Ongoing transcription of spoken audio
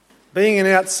Being an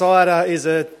outsider is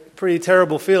a pretty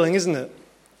terrible feeling, isn't it?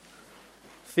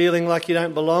 Feeling like you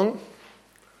don't belong,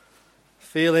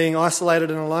 feeling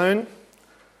isolated and alone,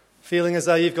 feeling as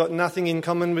though you've got nothing in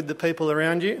common with the people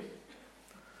around you.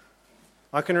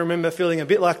 I can remember feeling a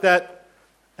bit like that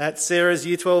at Sarah's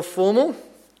Year 12 formal.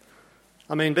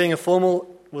 I mean, being a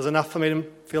formal was enough for me to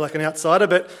feel like an outsider,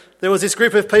 but there was this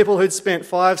group of people who'd spent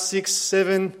 5, 6,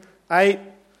 7, 8,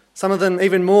 some of them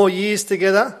even more years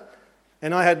together,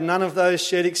 and I had none of those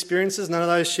shared experiences, none of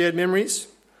those shared memories.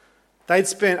 They'd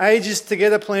spent ages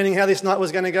together planning how this night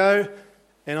was going to go,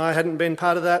 and I hadn't been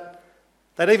part of that.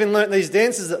 They'd even learnt these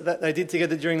dances that they did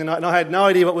together during the night, and I had no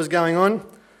idea what was going on.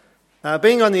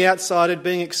 Being on the outside,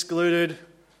 being excluded,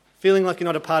 feeling like you're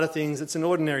not a part of things, it's an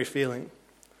ordinary feeling.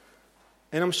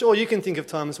 And I'm sure you can think of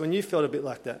times when you felt a bit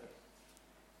like that.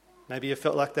 Maybe you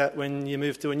felt like that when you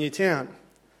moved to a new town,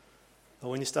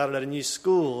 or when you started at a new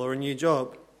school or a new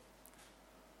job.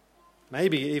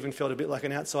 Maybe you even felt a bit like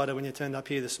an outsider when you turned up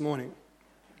here this morning.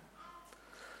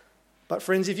 But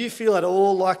friends, if you feel at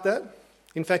all like that,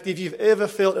 in fact, if you've ever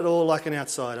felt at all like an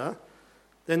outsider,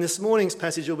 then this morning's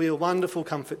passage will be a wonderful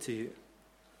comfort to you.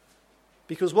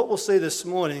 Because what we'll see this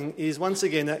morning is once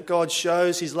again that God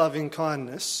shows his loving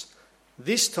kindness,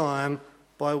 this time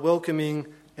by welcoming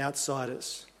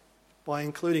outsiders, by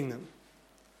including them.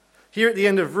 Here at the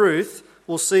end of Ruth,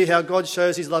 we'll see how God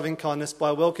shows his loving kindness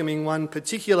by welcoming one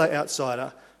particular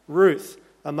outsider, Ruth,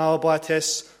 a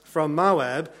Moabitess from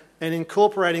Moab, and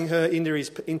incorporating her into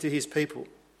his people.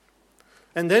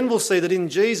 And then we'll see that in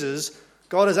Jesus,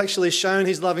 God has actually shown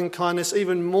his loving kindness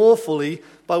even more fully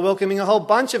by welcoming a whole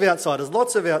bunch of outsiders,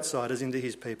 lots of outsiders into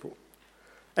his people.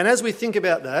 And as we think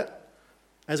about that,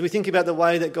 as we think about the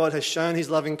way that God has shown his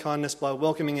loving kindness by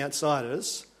welcoming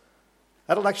outsiders,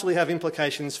 that'll actually have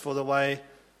implications for the way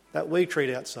that we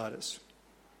treat outsiders.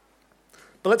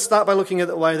 But let's start by looking at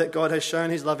the way that God has shown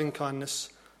his loving kindness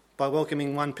by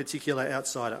welcoming one particular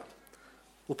outsider.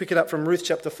 We'll pick it up from Ruth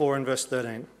chapter 4 and verse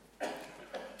 13.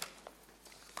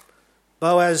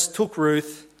 Boaz took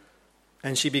Ruth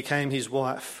and she became his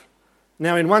wife.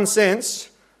 Now, in one sense,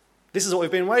 this is what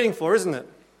we've been waiting for, isn't it?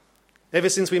 Ever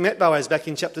since we met Boaz back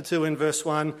in chapter 2 and verse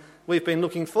 1, we've been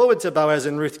looking forward to Boaz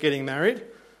and Ruth getting married.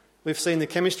 We've seen the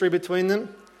chemistry between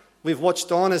them. We've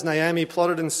watched on as Naomi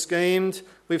plotted and schemed.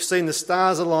 We've seen the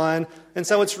stars align. And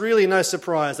so it's really no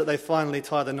surprise that they finally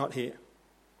tie the knot here.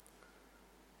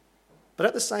 But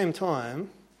at the same time,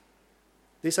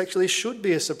 this actually should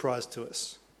be a surprise to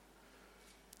us.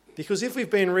 Because if we've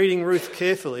been reading Ruth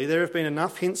carefully, there have been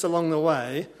enough hints along the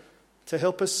way to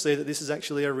help us see that this is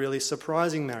actually a really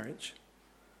surprising marriage.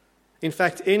 In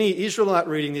fact, any Israelite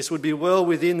reading this would be well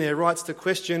within their rights to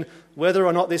question whether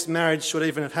or not this marriage should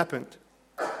even have happened.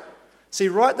 See,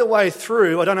 right the way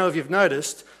through, I don't know if you've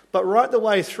noticed, but right the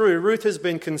way through, Ruth has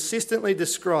been consistently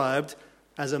described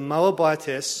as a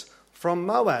Moabitess from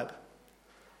Moab.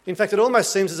 In fact, it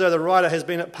almost seems as though the writer has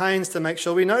been at pains to make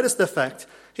sure we notice the fact.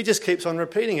 He just keeps on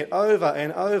repeating it over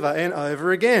and over and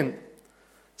over again.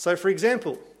 So, for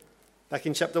example, back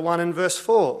in chapter 1 and verse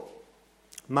 4,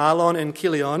 Mahlon and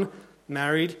Chilion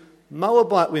married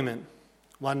Moabite women,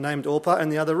 one named Orpah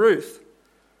and the other Ruth.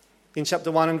 In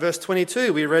chapter 1 and verse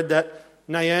 22, we read that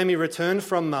Naomi returned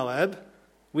from Moab,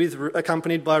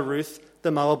 accompanied by Ruth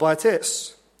the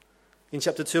Moabitess. In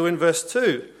chapter 2 and verse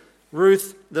 2,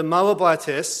 Ruth the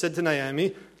Moabitess said to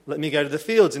Naomi, "Let me go to the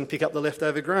fields and pick up the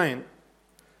leftover grain."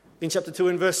 In chapter 2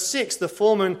 and verse 6, the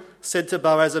foreman said to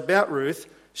Boaz about Ruth,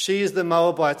 "She is the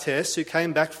Moabitess who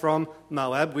came back from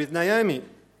Moab with Naomi."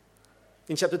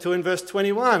 In chapter 2 and verse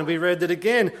 21, we read that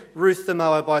again Ruth the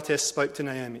Moabitess spoke to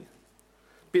Naomi.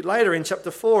 A bit later in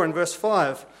chapter 4 and verse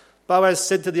 5, Boaz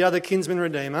said to the other kinsman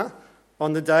redeemer,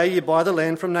 "On the day you buy the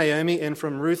land from Naomi and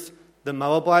from Ruth the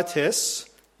Moabitess,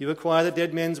 you acquire the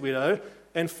dead man's widow."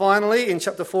 And finally, in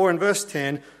chapter 4 and verse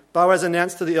 10, Boaz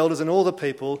announced to the elders and all the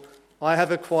people, "I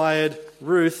have acquired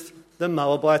Ruth the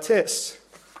Moabitess."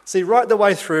 See, right the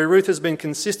way through, Ruth has been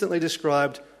consistently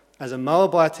described as a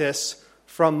Moabitess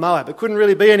from Moab. It couldn't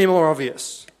really be any more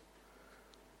obvious.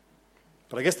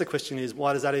 But I guess the question is,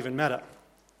 why does that even matter?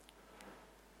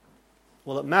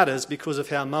 Well, it matters because of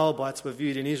how Moabites were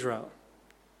viewed in Israel.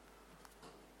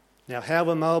 Now, how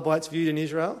were Moabites viewed in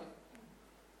Israel?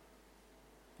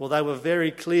 Well, they were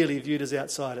very clearly viewed as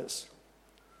outsiders.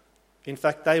 In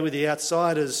fact, they were the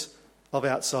outsiders of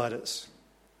outsiders.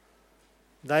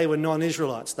 They were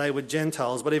non-Israelites, they were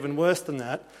Gentiles, but even worse than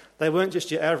that, they weren't just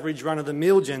your average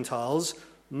run-of-the-mill Gentiles.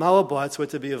 Moabites were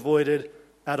to be avoided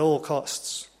at all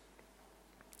costs.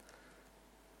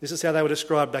 This is how they were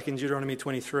described back in Deuteronomy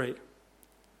 23.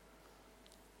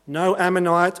 "No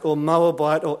Ammonite or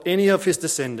Moabite or any of his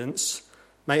descendants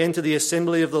may enter the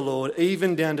assembly of the Lord,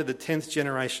 even down to the 10th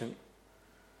generation.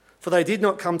 For they did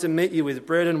not come to meet you with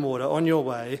bread and water on your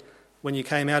way when you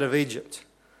came out of Egypt.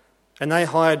 And they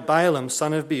hired Balaam,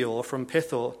 son of Beor, from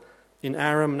Pethor in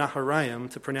Aram Naharaim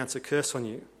to pronounce a curse on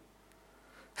you.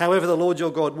 However, the Lord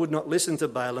your God would not listen to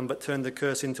Balaam, but turned the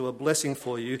curse into a blessing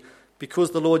for you,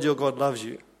 because the Lord your God loves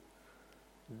you.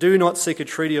 Do not seek a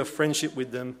treaty of friendship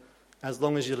with them as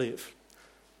long as you live.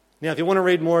 Now, if you want to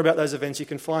read more about those events, you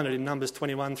can find it in Numbers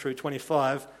 21 through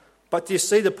 25. But do you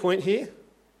see the point here?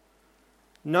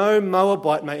 No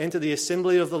Moabite may enter the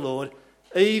assembly of the Lord,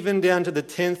 even down to the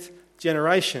 10th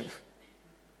generation.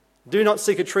 Do not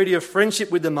seek a treaty of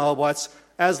friendship with the Moabites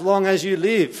as long as you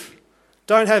live.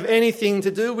 Don't have anything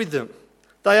to do with them.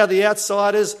 They are the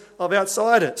outsiders of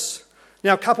outsiders.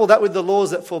 Now, couple that with the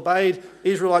laws that forbade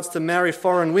Israelites to marry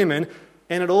foreign women,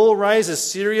 and it all raises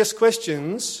serious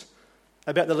questions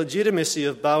about the legitimacy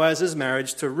of Boaz's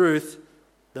marriage to Ruth,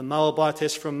 the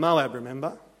Moabitess from Moab,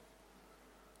 remember?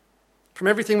 From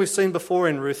everything we've seen before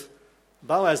in Ruth,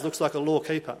 Boaz looks like a law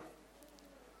keeper.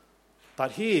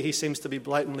 But here he seems to be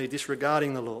blatantly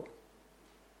disregarding the law.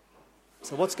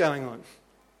 So what's going on?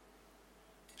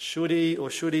 Should he or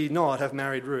should he not have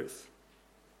married Ruth?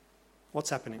 What's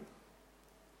happening?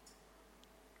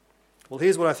 Well,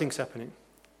 here's what I think's happening.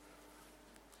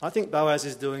 I think Boaz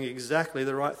is doing exactly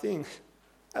the right thing.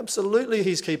 Absolutely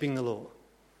he's keeping the law.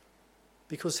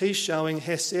 Because he's showing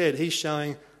hesed, he's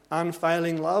showing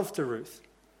unfailing love to Ruth.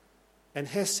 And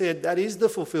hesed, that is the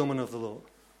fulfillment of the law.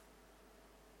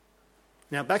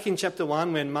 Now, back in chapter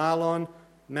 1, when Mahlon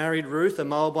married Ruth, a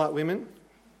Moabite woman,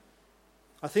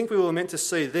 I think we were meant to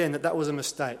see then that was a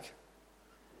mistake.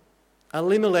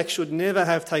 Elimelech should never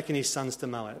have taken his sons to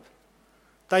Moab.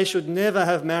 They should never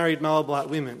have married Moabite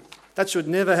women. That should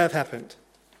never have happened.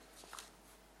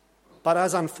 But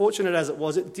as unfortunate as it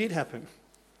was, it did happen.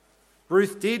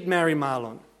 Ruth did marry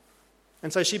Mahlon,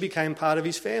 and so she became part of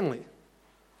his family,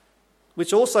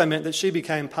 which also meant that she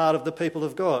became part of the people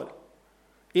of God.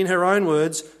 In her own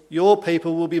words, your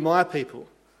people will be my people,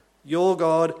 your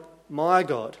God, my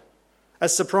God.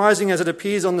 As surprising as it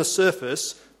appears on the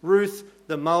surface, Ruth,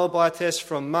 the Moabitess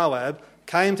from Moab,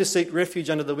 came to seek refuge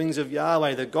under the wings of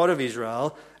Yahweh, the God of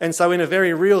Israel, and so in a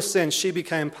very real sense, she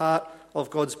became part of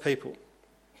God's people.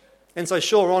 And so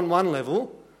sure, on one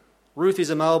level, Ruth is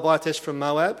a Moabitess from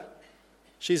Moab.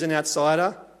 She's an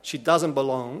outsider. She doesn't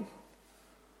belong.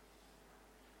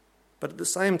 But at the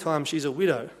same time, she's a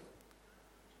widow.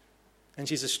 And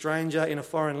she's a stranger in a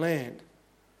foreign land.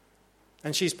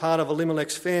 And she's part of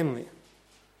Elimelech's family.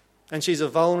 And she's a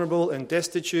vulnerable and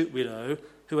destitute widow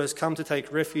who has come to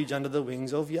take refuge under the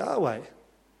wings of Yahweh.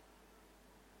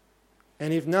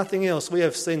 And if nothing else, we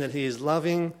have seen that he is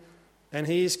loving and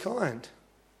he is kind.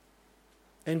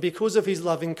 And because of his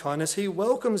loving kindness, he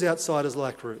welcomes outsiders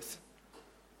like Ruth.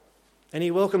 And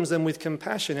he welcomes them with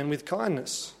compassion and with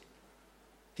kindness.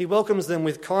 He welcomes them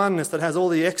with kindness that has all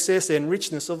the excess and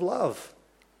richness of love.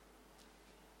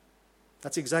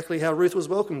 That's exactly how Ruth was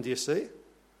welcomed, do you see?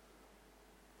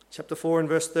 Chapter 4 and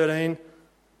verse 13,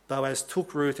 Boaz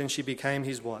took Ruth and she became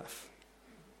his wife.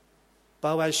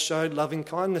 Boaz showed loving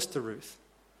kindness to Ruth,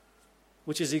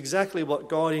 which is exactly what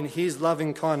God in his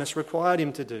loving kindness required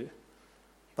him to do.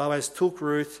 Boaz took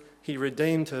Ruth, he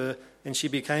redeemed her, and she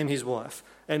became his wife.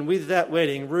 And with that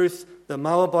wedding, Ruth, the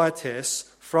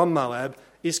Moabitess from Moab,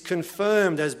 is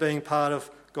confirmed as being part of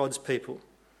God's people.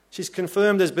 She's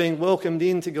confirmed as being welcomed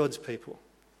into God's people,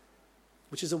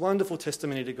 which is a wonderful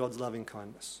testimony to God's loving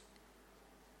kindness.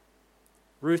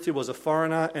 Ruth, who was a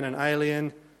foreigner and an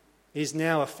alien, is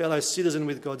now a fellow citizen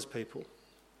with God's people.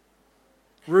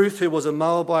 Ruth, who was a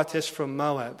Moabitess from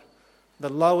Moab, the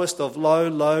lowest of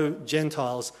low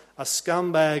Gentiles, a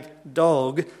scumbag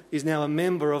dog, is now a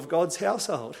member of God's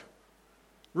household.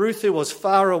 Ruth, who was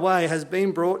far away, has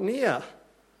been brought near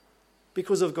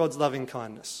because of God's loving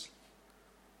kindness.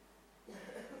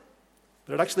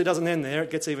 But it actually doesn't end there. It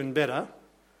gets even better,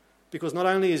 because not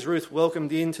only is Ruth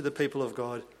welcomed into the people of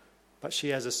God, but she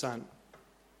has a son.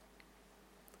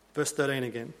 Verse 13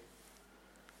 again.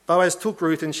 Boaz took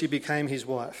Ruth and she became his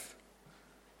wife.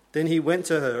 Then he went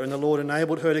to her, and the Lord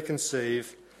enabled her to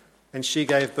conceive, and she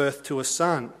gave birth to a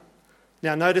son.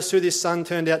 Now notice who this son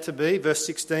turned out to be. Verse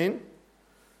 16.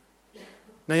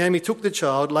 Naomi took the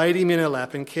child, laid him in her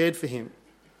lap, and cared for him.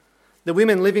 The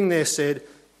women living there said,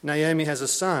 Naomi has a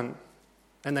son,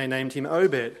 and they named him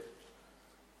Obed.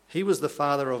 He was the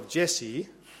father of Jesse,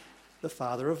 the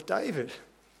father of David.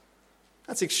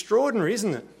 That's extraordinary,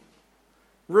 isn't it?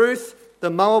 Ruth, the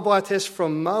Moabitess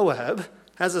from Moab,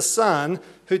 has a son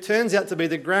who turns out to be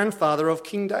the grandfather of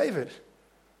King David.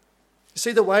 You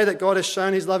see the way that God has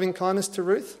shown his loving kindness to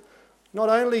Ruth? Not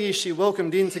only is she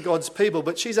welcomed into God's people,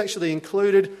 but she's actually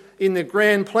included in the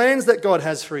grand plans that God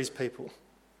has for his people.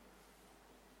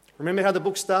 Remember how the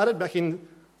book started back in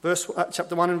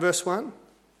chapter 1 and verse 1?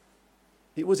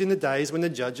 It was in the days when the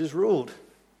judges ruled.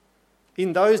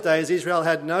 In those days, Israel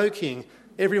had no king.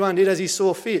 Everyone did as he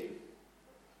saw fit.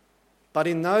 But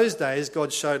in those days,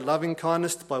 God showed loving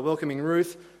kindness by welcoming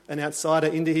Ruth, an outsider,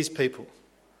 into his people.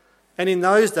 And in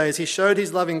those days, he showed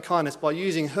his loving kindness by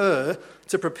using her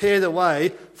to prepare the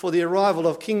way for the arrival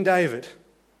of King David,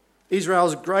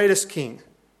 Israel's greatest king.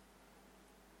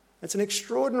 It's an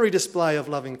extraordinary display of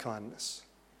loving kindness.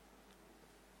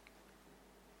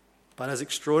 But as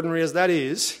extraordinary as that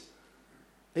is,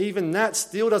 even that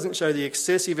still doesn't show the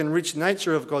excessive and rich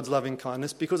nature of God's loving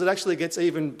kindness, because it actually gets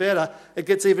even better, it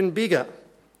gets even bigger.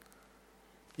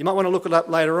 You might want to look it up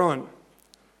later on.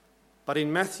 But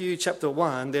in Matthew chapter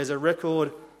 1, there's a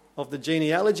record of the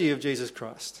genealogy of Jesus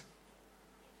Christ.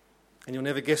 And you'll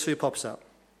never guess who pops up.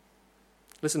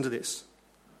 Listen to this.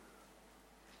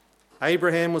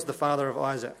 Abraham was the father of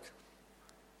Isaac.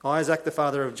 Isaac the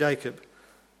father of Jacob.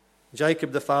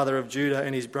 Jacob the father of Judah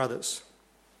and his brothers.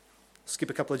 Skip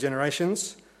a couple of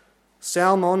generations.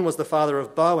 Salmon was the father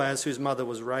of Boaz, whose mother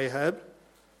was Rahab.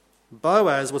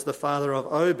 Boaz was the father of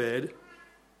Obed,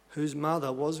 whose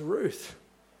mother was Ruth.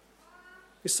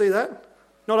 You see that?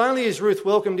 Not only is Ruth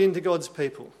welcomed into God's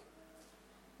people,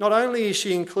 not only is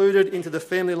she included into the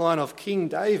family line of King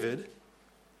David,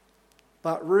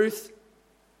 but Ruth,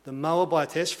 the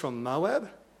Moabitess from Moab,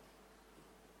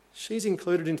 she's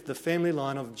included into the family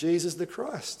line of Jesus the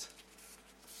Christ.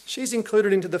 She's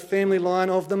included into the family line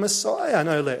of the Messiah,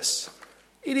 no less.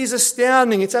 It is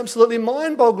astounding. It's absolutely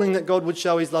mind-boggling that God would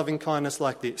show his loving kindness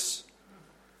like this.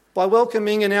 By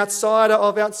welcoming an outsider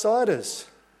of outsiders.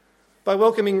 By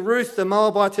welcoming Ruth, the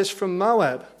Moabitess from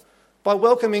Moab. By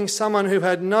welcoming someone who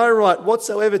had no right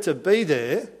whatsoever to be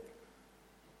there.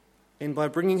 And by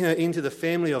bringing her into the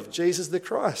family of Jesus the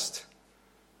Christ.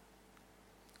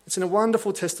 It's a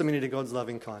wonderful testimony to God's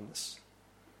loving kindness.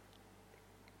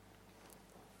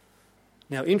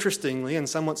 Now, interestingly, and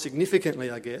somewhat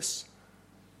significantly, I guess,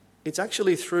 it's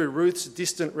actually through Ruth's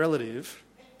distant relative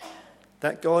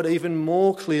that God even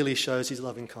more clearly shows his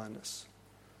loving kindness.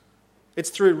 It's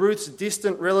through Ruth's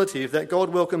distant relative that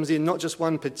God welcomes in not just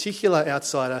one particular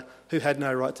outsider who had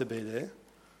no right to be there,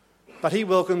 but he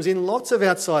welcomes in lots of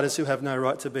outsiders who have no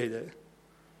right to be there.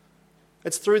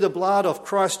 It's through the blood of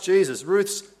Christ Jesus,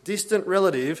 Ruth's distant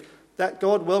relative, that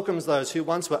God welcomes those who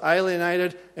once were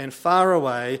alienated and far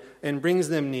away and brings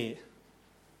them near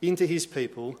into his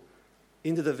people,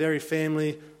 into the very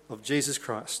family of Jesus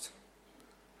Christ.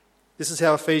 This is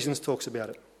how Ephesians talks about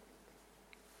it.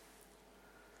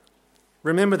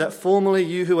 Remember that formerly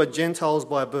you who are Gentiles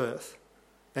by birth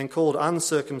and called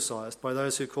uncircumcised by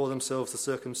those who call themselves the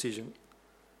circumcision,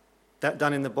 that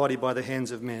done in the body by the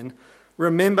hands of men,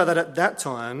 remember that at that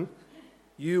time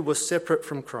you were separate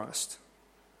from Christ,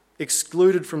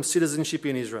 excluded from citizenship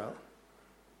in Israel,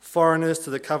 foreigners to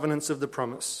the covenants of the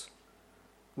promise,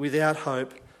 without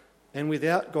hope and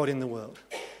without God in the world.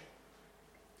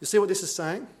 You see what this is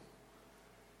saying?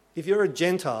 If you're a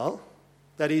Gentile,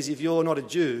 that is, if you're not a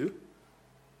Jew,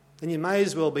 then you may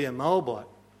as well be a Moabite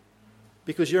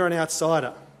because you're an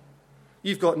outsider.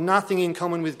 You've got nothing in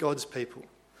common with God's people.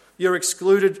 You're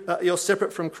excluded, you're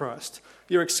separate from Christ.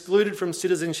 You're excluded from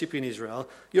citizenship in Israel.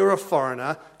 You're a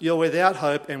foreigner. You're without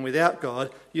hope and without God.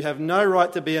 You have no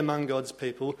right to be among God's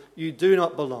people. You do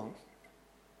not belong.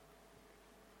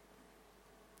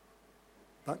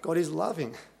 But God is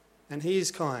loving and he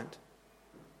is kind.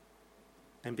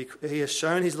 And he has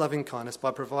shown his loving kindness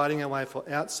by providing a way for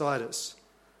outsiders,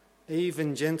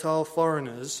 even Gentile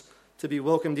foreigners, to be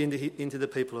welcomed into the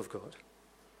people of God.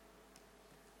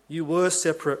 You were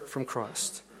separate from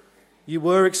Christ. You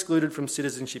were excluded from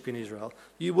citizenship in Israel.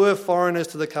 You were foreigners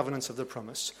to the covenants of the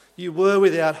promise. You were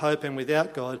without hope and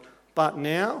without God. But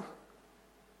now,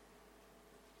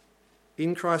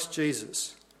 in Christ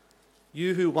Jesus,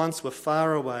 you who once were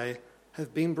far away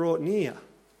have been brought near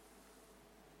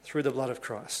through the blood of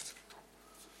Christ.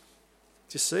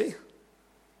 Do you see?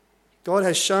 God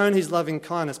has shown his loving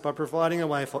kindness by providing a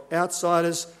way for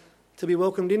outsiders to be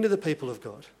welcomed into the people of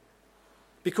God.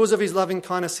 Because of his loving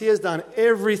kindness, he has done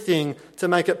everything to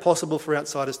make it possible for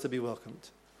outsiders to be welcomed.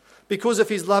 Because of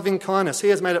his loving kindness, he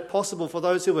has made it possible for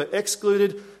those who were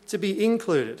excluded to be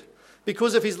included.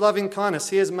 Because of his loving kindness,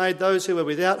 he has made those who were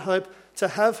without hope to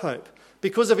have hope.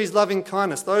 Because of his loving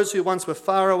kindness, those who once were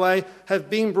far away have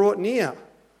been brought near.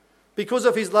 Because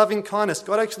of his loving kindness,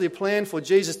 God actually planned for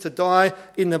Jesus to die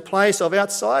in the place of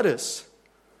outsiders.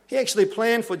 He actually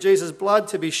planned for Jesus' blood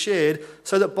to be shed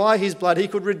so that by his blood he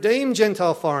could redeem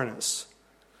Gentile foreigners,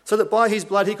 so that by his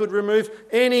blood he could remove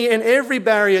any and every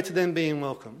barrier to them being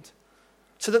welcomed,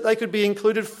 so that they could be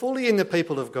included fully in the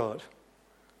people of God.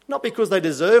 Not because they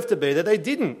deserved to be there, they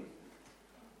didn't,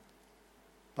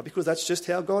 but because that's just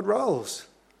how God rolls.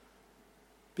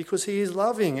 Because he is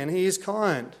loving and he is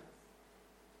kind.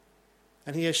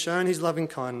 And he has shown his loving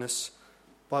kindness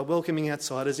by welcoming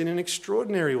outsiders in an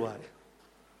extraordinary way.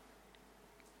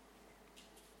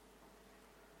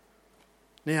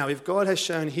 Now, if God has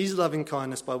shown his loving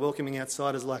kindness by welcoming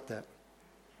outsiders like that,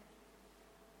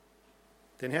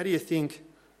 then how do you think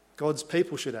God's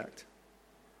people should act?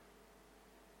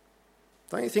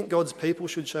 Don't you think God's people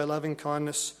should show loving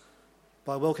kindness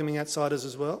by welcoming outsiders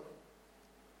as well?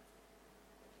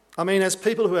 I mean, as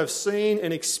people who have seen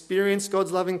and experienced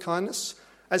God's loving kindness,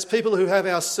 as people who have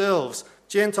ourselves,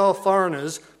 Gentile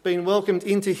foreigners, been welcomed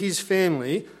into his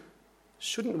family,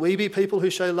 shouldn't we be people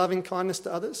who show loving kindness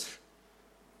to others?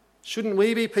 Shouldn't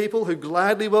we be people who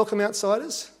gladly welcome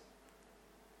outsiders?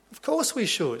 Of course we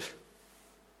should.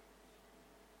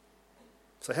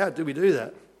 So how do we do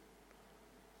that?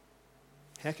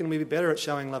 How can we be better at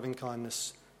showing loving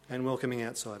kindness and welcoming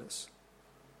outsiders?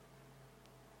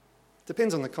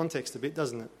 Depends on the context a bit,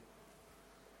 doesn't it?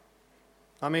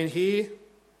 I mean, here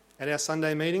at our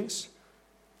Sunday meetings,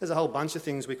 there's a whole bunch of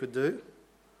things we could do.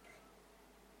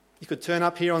 You could turn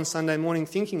up here on Sunday morning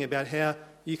thinking about how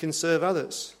you can serve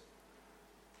others.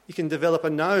 You can develop a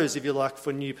nose, if you like,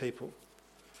 for new people.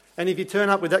 And if you turn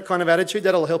up with that kind of attitude,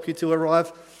 that'll help you to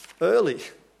arrive early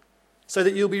so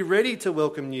that you'll be ready to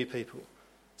welcome new people,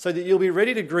 so that you'll be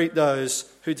ready to greet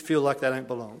those who feel like they don't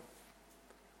belong.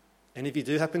 And if you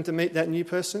do happen to meet that new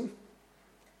person,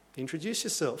 introduce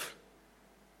yourself.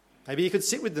 Maybe you could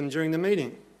sit with them during the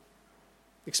meeting,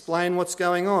 explain what's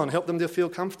going on, help them to feel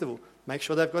comfortable, make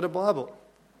sure they've got a Bible.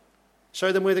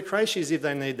 Show them where the creche is if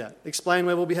they need that. Explain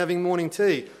where we'll be having morning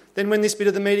tea. Then when this bit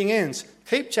of the meeting ends,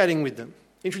 keep chatting with them.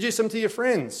 Introduce them to your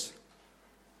friends.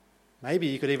 Maybe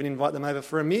you could even invite them over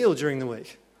for a meal during the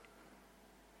week.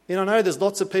 You know, I know there's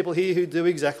lots of people here who do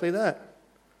exactly that,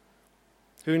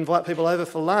 who invite people over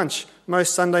for lunch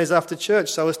most Sundays after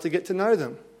church so as to get to know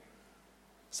them,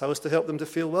 so as to help them to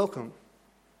feel welcome,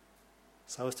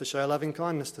 so as to show loving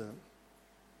kindness to them.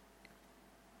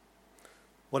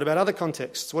 What about other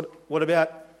contexts? What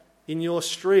about in your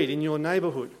street, in your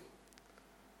neighbourhood?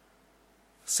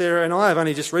 Sarah and I have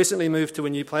only just recently moved to a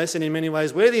new place, and in many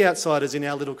ways we're the outsiders in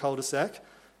our little cul-de-sac,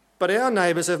 but our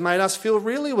neighbours have made us feel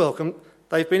really welcome.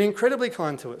 They've been incredibly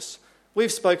kind to us.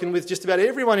 We've spoken with just about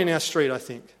everyone in our street, I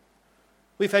think.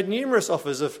 We've had numerous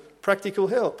offers of practical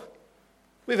help.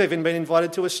 We've even been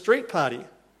invited to a street party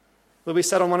where we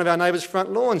sat on one of our neighbours'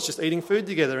 front lawns just eating food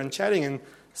together and chatting and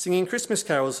singing Christmas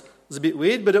carols. It was a bit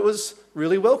weird, but it was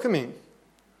really welcoming.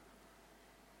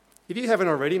 If you haven't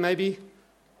already, maybe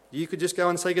you could just go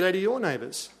and say good day to your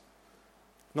neighbours.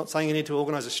 I'm not saying you need to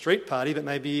organise a street party, but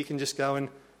maybe you can just go and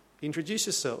introduce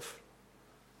yourself,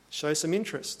 show some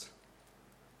interest.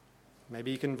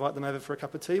 Maybe you can invite them over for a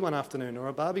cup of tea one afternoon or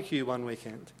a barbecue one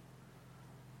weekend.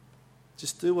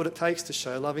 Just do what it takes to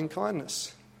show loving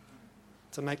kindness,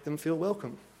 to make them feel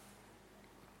welcome.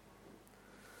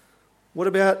 What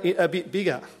about a bit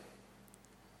bigger?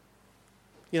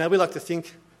 You know, we like to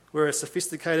think we're a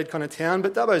sophisticated kind of town,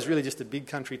 but Dubbo's really just a big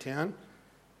country town.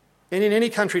 And in any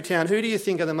country town, who do you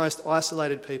think are the most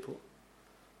isolated people?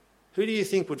 Who do you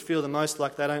think would feel the most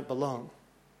like they don't belong,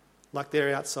 like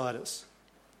they're outsiders?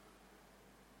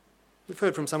 We've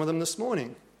heard from some of them this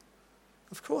morning.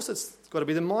 Of course it's got to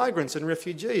be the migrants and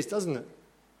refugees, doesn't it?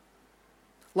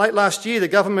 Late last year, the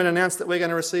government announced that we're going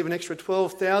to receive an extra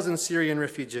 12,000 Syrian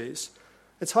refugees.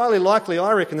 It's highly likely,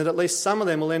 I reckon, that at least some of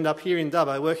them will end up here in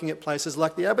Dubbo working at places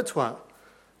like the abattoir,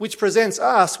 which presents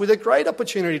us with a great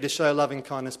opportunity to show loving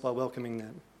kindness by welcoming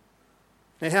them.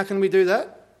 Now, how can we do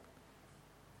that?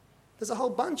 There's a whole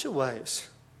bunch of ways.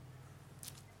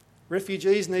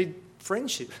 Refugees need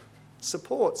friendship,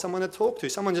 support, someone to talk to,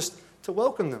 someone just to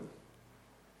welcome them.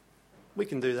 We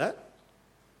can do that.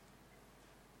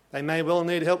 They may well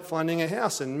need help finding a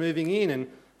house and moving in and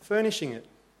furnishing it.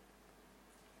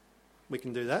 We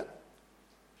can do that.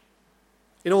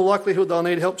 In all likelihood, they'll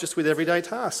need help just with everyday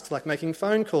tasks like making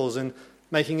phone calls and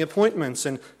making appointments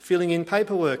and filling in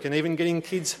paperwork and even getting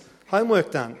kids' homework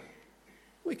done.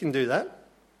 We can do that.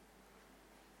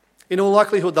 In all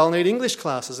likelihood, they'll need English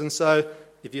classes, and so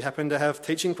if you happen to have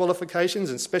teaching qualifications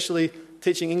and especially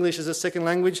teaching English as a second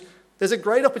language, there's a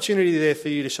great opportunity there for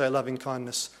you to show loving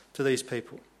kindness to these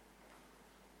people.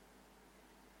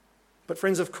 But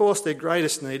friends, of course, their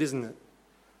greatest need, isn't it,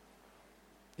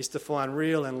 is to find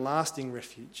real and lasting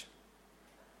refuge.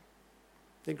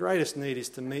 Their greatest need is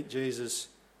to meet Jesus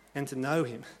and to know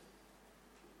him.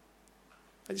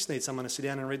 They just need someone to sit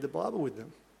down and read the Bible with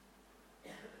them.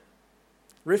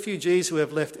 Refugees who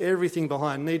have left everything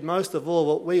behind need most of all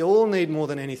what we all need more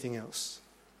than anything else.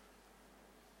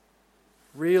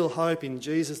 Real hope in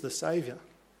Jesus the Saviour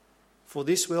for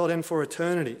this world and for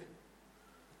eternity.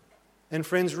 And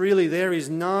friends, really there is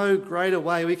no greater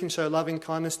way we can show loving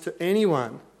kindness to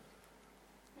anyone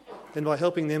than by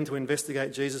helping them to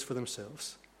investigate Jesus for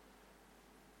themselves.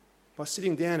 By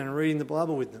sitting down and reading the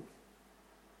Bible with them.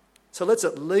 So let's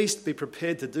at least be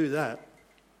prepared to do that.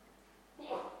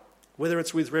 Whether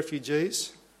it's with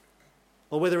refugees,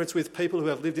 or whether it's with people who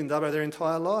have lived in Dubbo their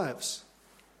entire lives,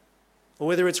 or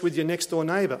whether it's with your next door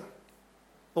neighbour,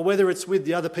 or whether it's with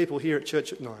the other people here at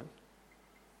Church at 9.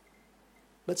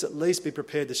 Let's at least be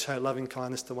prepared to show loving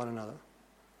kindness to one another.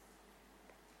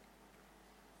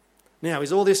 Now,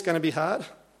 is all this going to be hard?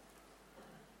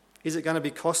 Is it going to be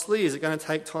costly? Is it going to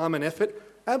take time and effort?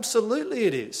 Absolutely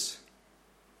it is.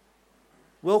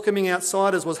 Welcoming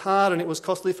outsiders was hard and it was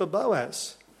costly for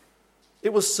Boaz.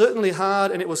 It was certainly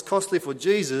hard and it was costly for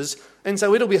Jesus, and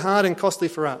so it'll be hard and costly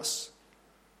for us.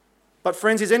 But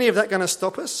friends, is any of that going to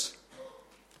stop us?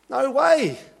 No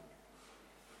way.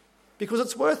 Because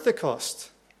it's worth the cost.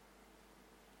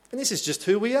 And this is just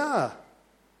who we are.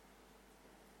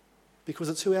 Because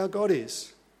it's who our God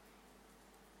is.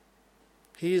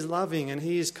 He is loving and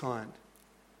he is kind.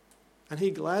 And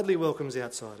he gladly welcomes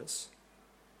outsiders.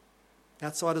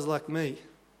 Outsiders like me.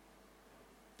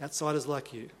 Outsiders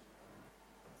like you.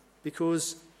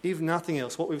 Because if nothing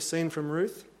else, what we've seen from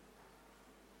Ruth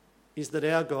is that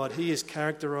our God, he is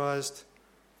characterised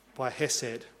by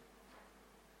hesed,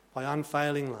 by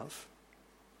unfailing love,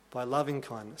 by loving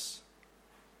kindness.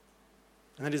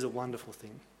 And that is a wonderful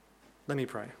thing. Let me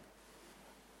pray.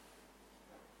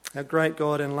 Our great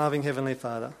God and loving Heavenly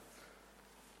Father,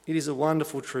 it is a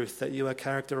wonderful truth that you are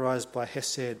characterised by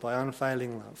hesed, by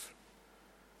unfailing love.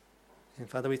 And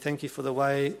Father, we thank you for the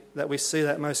way that we see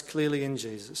that most clearly in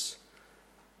Jesus.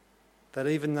 That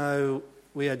even though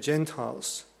we are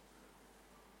Gentiles,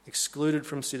 excluded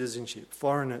from citizenship,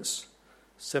 foreigners,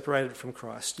 separated from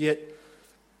Christ, yet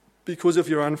because of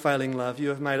your unfailing love, you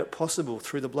have made it possible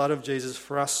through the blood of Jesus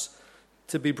for us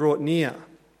to be brought near.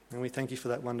 And we thank you for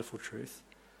that wonderful truth.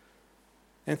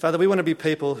 And Father, we want to be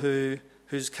people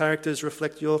whose characters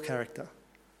reflect your character.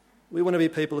 We want to be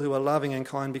people who are loving and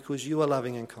kind because you are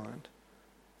loving and kind.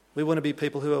 We want to be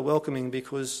people who are welcoming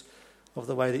because of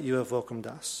the way that you have welcomed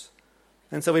us.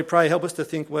 And so we pray, help us to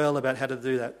think well about how to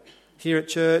do that here at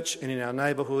church and in our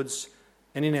neighbourhoods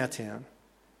and in our town.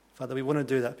 Father, we want to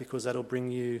do that because that'll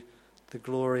bring you the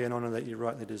glory and honour that you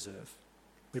rightly deserve.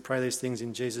 We pray these things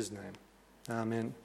in Jesus' name. Amen.